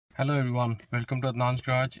Hello everyone, welcome to Adnan's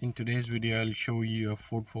Garage. In today's video I'll show you a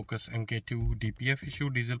Ford Focus Mk2 DPF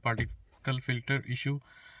issue, diesel particle filter issue.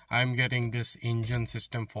 I'm getting this engine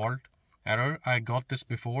system fault error. I got this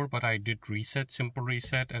before, but I did simple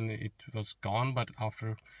reset, and it was gone, but after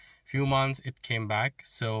a few months it came back.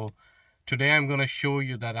 So today I'm going to show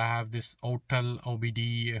you that I have this Autel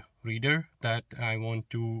OBD Reader that I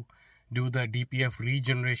want to do the DPF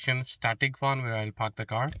regeneration static one, where I'll park the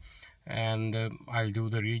car and I'll do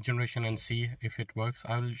the regeneration and see if it works.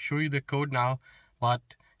 I'll show you the code now, but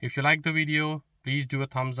if you like the video, please do a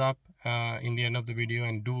thumbs up in the end of the video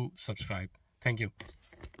and do subscribe. Thank you.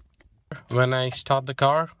 When I start the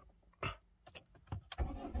car,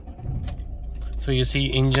 so you see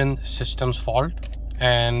engine systems fault,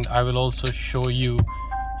 and I will also show you,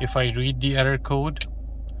 if I read the error code,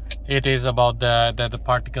 it is about the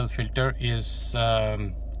particle filter is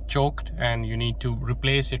choked and you need to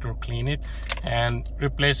replace it or clean it, and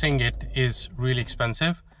replacing it is really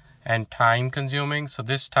expensive and time consuming. So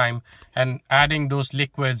this time, and adding those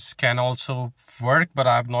liquids can also work, but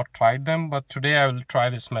I have not tried them. But today I will try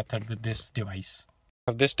this method with this device.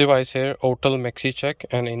 I have this device here, Autel Maxi check,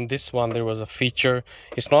 and in this one there was a feature.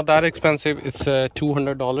 It's not that expensive, it's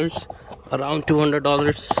 $200, around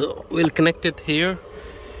 $200. So we'll connect it here,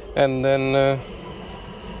 and then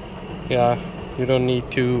yeah, you don't need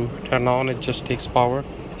to turn on, it just takes power.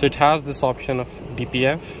 So it has this option of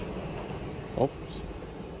DPF. Oops,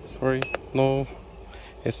 sorry, no,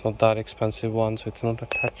 it's not that expensive one, so it's not a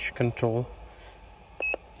touch control.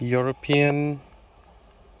 European,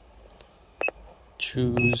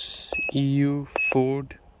 choose EU,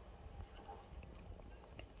 Ford,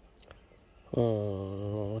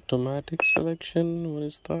 automatic selection. What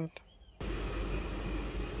is that?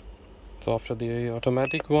 So after the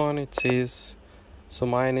automatic one, it says, so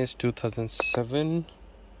mine is 2007.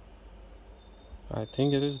 I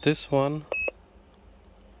think it is this one.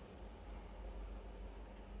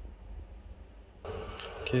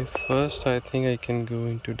 Okay, first I think I can go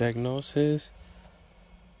into diagnosis.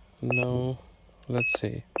 No, let's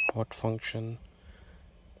say hot function,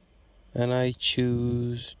 and I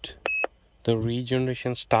choose the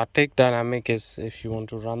regeneration static. Dynamic is if you want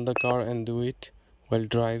to run the car and do it while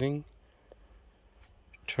driving.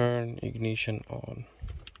 Turn ignition on.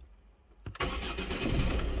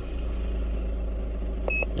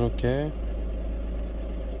 Okay,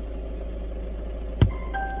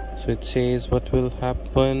 so it says what will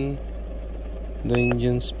happen, the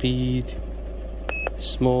engine speed,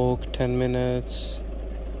 smoke 10 minutes.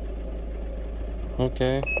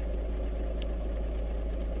 Okay,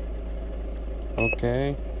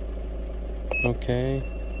 okay, okay,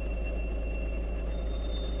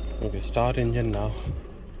 okay, start engine now.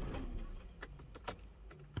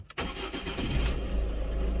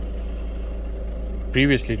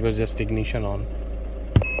 Previously it was just ignition on.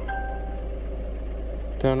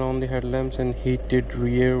 Turn on the headlamps and heated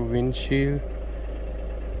rear windshield.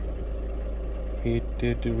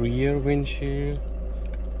 Heated rear windshield,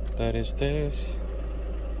 that is this.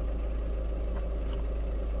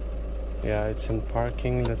 Yeah, it's in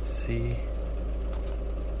parking. Let's see,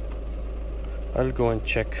 I'll go and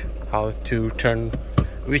check how to turn,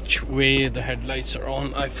 which way the headlights are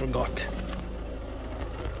on. I forgot.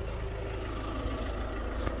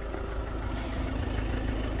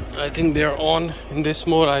 I think they're on in this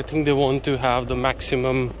mode. I think they want to have the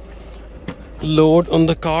maximum load on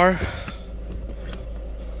the car.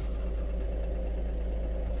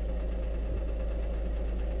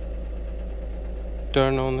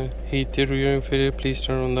 Turn on the heated rear interior. Please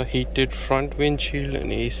turn on the heated front windshield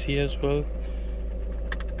and AC as well.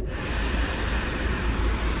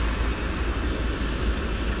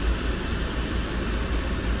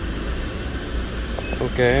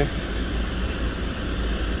 Okay.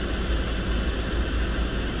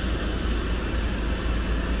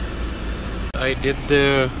 I did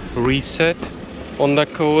the reset on the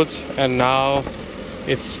codes, and now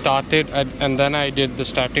it started, and then I did the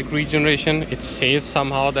static regeneration. It says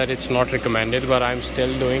somehow that it's not recommended, but I'm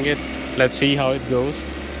still doing it. Let's see how it goes.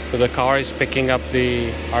 So the car is picking up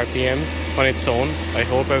the RPM on its own. I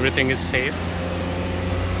hope everything is safe.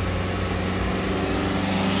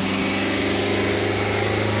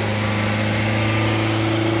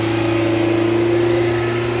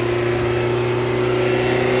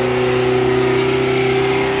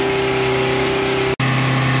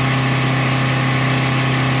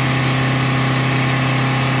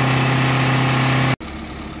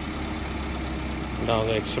 Now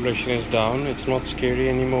the acceleration is down. It's not scary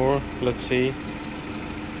anymore. Let's see.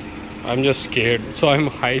 I'm just scared, so I'm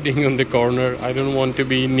hiding on the corner. I don't want to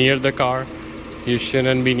be near the car. You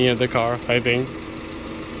shouldn't be near the car, I think.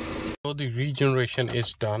 So the regeneration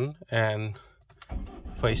is done, and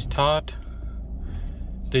if I start,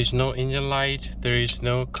 there's no engine light, there is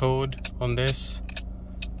no code on this,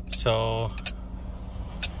 so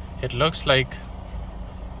it looks like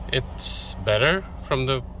it's better from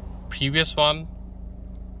the previous one.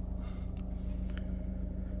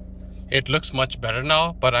 It looks much better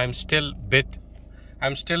now, but I'm still a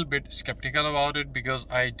bit skeptical about it, because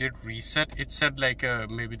I did reset. It said like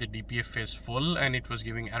maybe the DPF is full and it was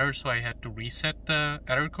giving errors, so I had to reset the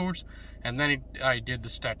error codes, and then I did the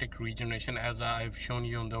static regeneration as I've shown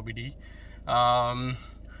you on the OBD.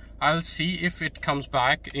 I'll see if it comes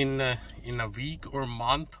back in a week or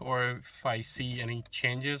month, or if I see any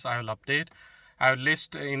changes, I will update. I'll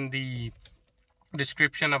list in the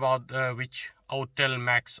description about which Autel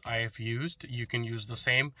Maxi I have used. You can use the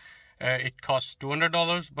same. It costs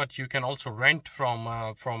 $200, but you can also rent from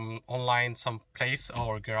online some place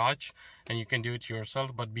or garage, and you can do it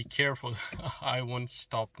yourself. But be careful. I won't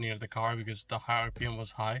stop near the car because the RPM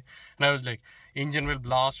was high, and I was like, engine will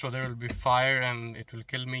blast or there will be fire and it will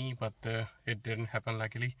kill me, but it didn't happen,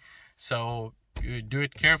 luckily. So you do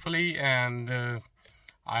it carefully, and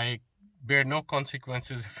I bear no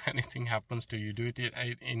consequences if anything happens to you. Do it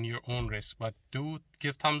in your own risk, but do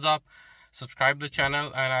give thumbs up, subscribe the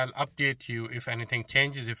channel, and I'll update you if anything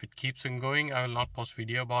changes. If it keeps on going, I will not post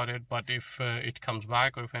video about it, but if it comes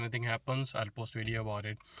back or if anything happens, I'll post video about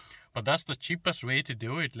it. But that's the cheapest way to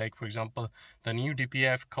do it. Like, for example, the new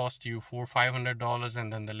DPF cost you $400-500,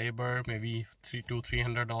 and then the labor maybe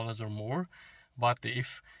 $300-300 or more. But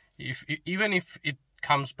even if it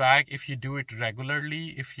comes back, if you do it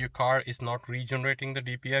regularly, if your car is not regenerating the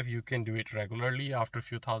DPF, you can do it regularly after a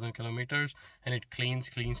few thousand kilometers, and it cleans,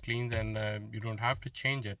 and you don't have to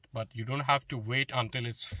change it. But you don't have to wait until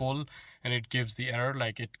it's full and it gives the error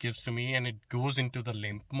like it gives to me and it goes into the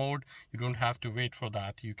limp mode. You don't have to wait for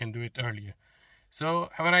that. You can do it earlier. So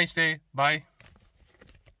have a nice day. Bye.